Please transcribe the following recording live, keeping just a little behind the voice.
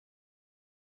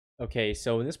Okay,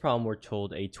 so in this problem, we're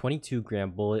told a 22-gram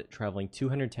bullet traveling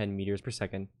 210 meters per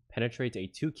second penetrates a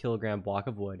 2-kilogram block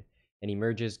of wood and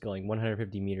emerges going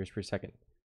 150 meters per second.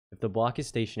 If the block is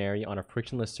stationary on a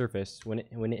frictionless surface when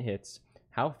it hits,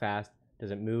 how fast does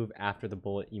it move after the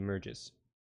bullet emerges?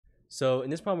 So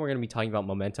in this problem, we're going to be talking about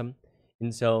momentum.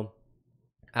 And so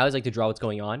I always like to draw what's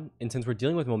going on. And since we're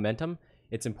dealing with momentum,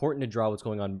 it's important to draw what's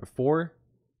going on before,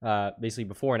 basically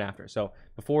before and after. So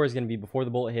before is going to be before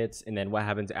the bullet hits, and then what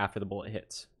happens after the bullet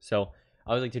hits. So I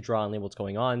always like to draw and label what's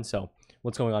going on. So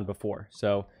what's going on before?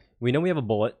 So we know we have a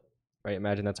bullet, right?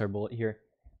 Imagine that's our bullet here.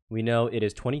 We know it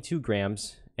is 22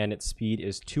 grams and its speed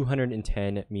is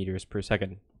 210 meters per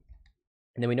second.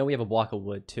 And then we know we have a block of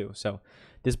wood too. So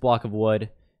this block of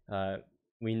wood,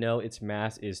 we know its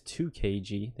mass is 2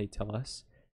 kg, they tell us.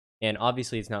 And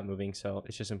obviously it's not moving, so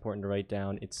it's just important to write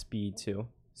down its speed too.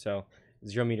 So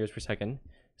 0 meters per second.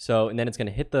 So, and then it's going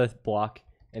to hit the block,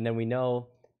 and then we know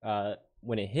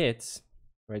when it hits,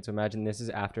 right? So imagine this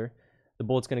is after. The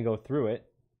bullet's going to go through it,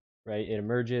 right? It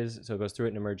emerges, so it goes through it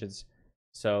and emerges.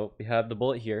 So we have the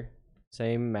bullet here,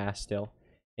 same mass still,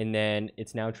 and then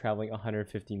it's now traveling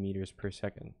 150 meters per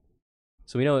second.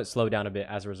 So we know it slowed down a bit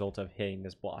as a result of hitting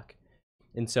this block.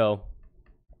 And so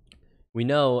we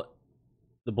know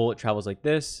the bullet travels like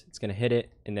this, it's going to hit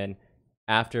it, and then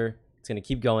after it's going to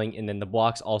keep going, and then the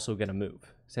block's also going to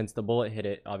move. Since the bullet hit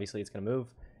it, obviously it's going to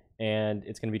move, and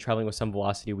it's going to be traveling with some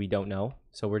velocity we don't know.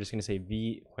 So we're just going to say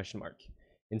v question mark.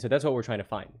 And so that's what we're trying to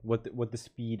find, what the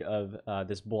speed of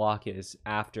this block is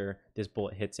after this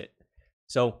bullet hits it.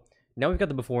 So now we've got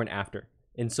the before and after.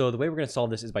 And so the way we're going to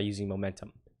solve this is by using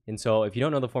momentum. And so if you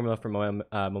don't know the formula for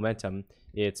momentum,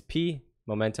 it's P,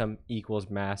 momentum,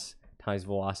 equals mass times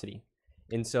velocity.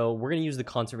 And so we're going to use the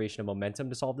conservation of momentum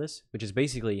to solve this, which is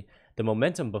basically the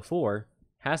momentum before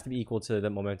has to be equal to the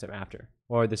momentum after,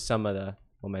 or the sum of the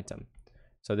momentum.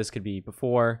 So this could be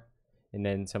before, and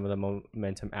then some of the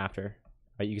momentum after.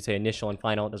 Right? You could say initial and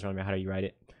final. It doesn't really matter how you write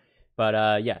it.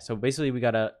 But yeah, so basically we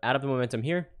got to add up the momentum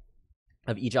here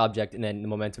of each object, and then the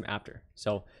momentum after.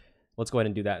 So let's go ahead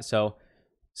and do that. So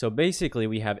basically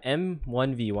we have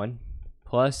m1v1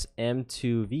 plus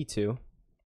m2v2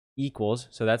 equals,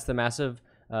 so that's the mass of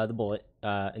the bullet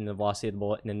and the velocity of the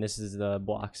bullet, and then this is the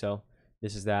block. So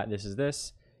this is that, this is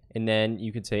this, and then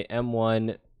you could say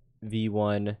m1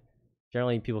 v1.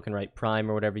 Generally people can write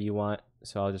prime or whatever you want,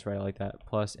 so I'll just write it like that,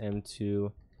 plus m2.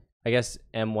 I guess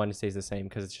m1 stays the same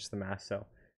because it's just the mass, so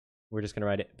we're just going to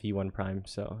write it v1 prime.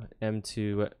 So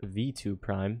m2 v2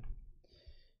 prime.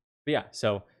 But yeah,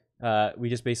 so we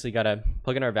just basically got to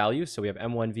plug in our values. So we have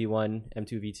m1 v1,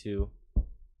 m2 v2,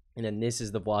 and then this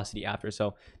is the velocity after.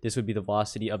 So this would be the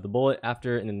velocity of the bullet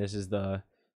after, and then this is the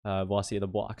velocity of the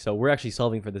block. So we're actually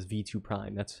solving for this v2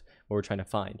 prime. That's what we're trying to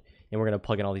find, and we're going to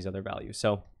plug in all these other values.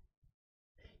 So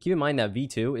keep in mind that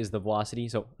v2 is the velocity.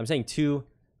 So I'm saying 2,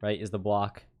 right, is the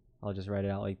block. I'll just write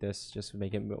it out like this just to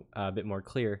make it a bit more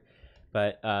clear.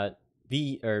 But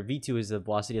v2 is the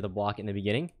velocity of the block in the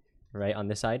beginning, right, on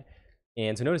this side.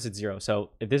 And so notice it's 0. So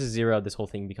if this is 0, this whole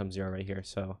thing becomes 0 right here.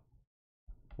 So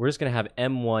we're just going to have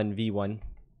m1 v1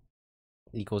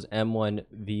 equals m1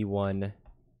 v1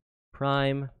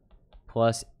 prime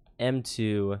plus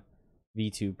m2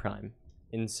 v2 prime.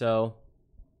 And so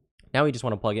now we just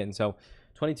want to plug in. So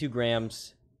 22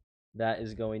 grams, that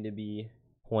is going to be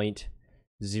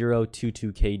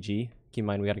 0.022 kg. Keep in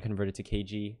mind we got to convert it to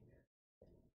kg.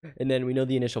 And then we know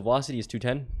the initial velocity is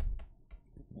 210.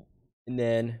 And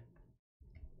then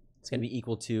it's going to be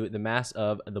equal to the mass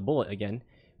of the bullet again,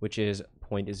 which is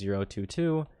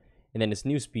 0.022. And then its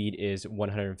new speed is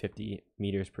 150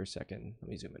 meters per second. Let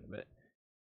me zoom in a bit.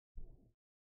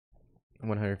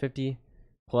 150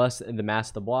 plus the mass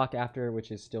of the block after,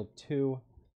 which is still 2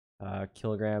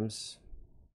 kilograms,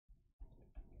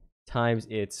 times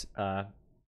its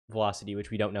velocity,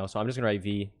 which we don't know. So I'm just going to write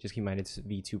v. Just keep in mind it's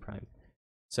v2 prime.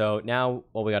 So now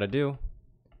what we got to do,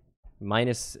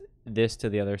 minus this to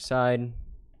the other side.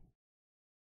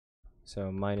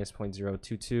 So minus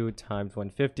 0.022 times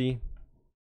 150.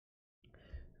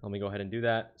 Let me go ahead and do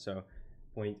that. So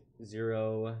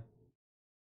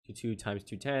 0.022 times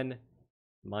 210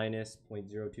 minus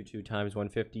 0.022 times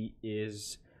 150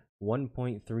 is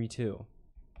 1.32.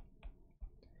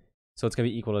 So it's going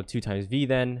to be equal to 2 times v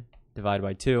then, divided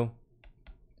by 2.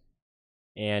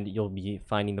 And you'll be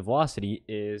finding the velocity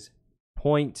is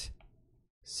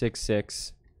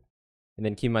 0.66. And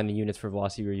then keep in mind the units for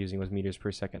velocity we were using was meters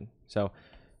per second. So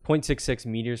 0.66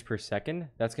 meters per second,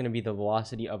 that's going to be the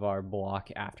velocity of our block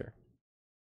after.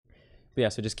 But yeah,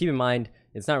 so just keep in mind,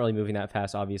 it's not really moving that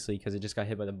fast, obviously, because it just got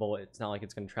hit by the bullet. It's not like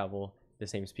it's going to travel the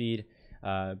same speed.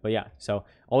 But yeah, so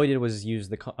all we did was use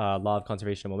the law of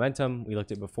conservation of momentum. We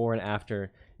looked at before and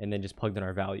after, and then just plugged in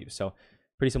our values. So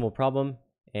pretty simple problem.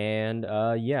 And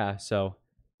yeah, so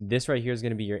this right here is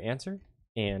going to be your answer.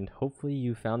 And hopefully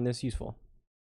you found this useful.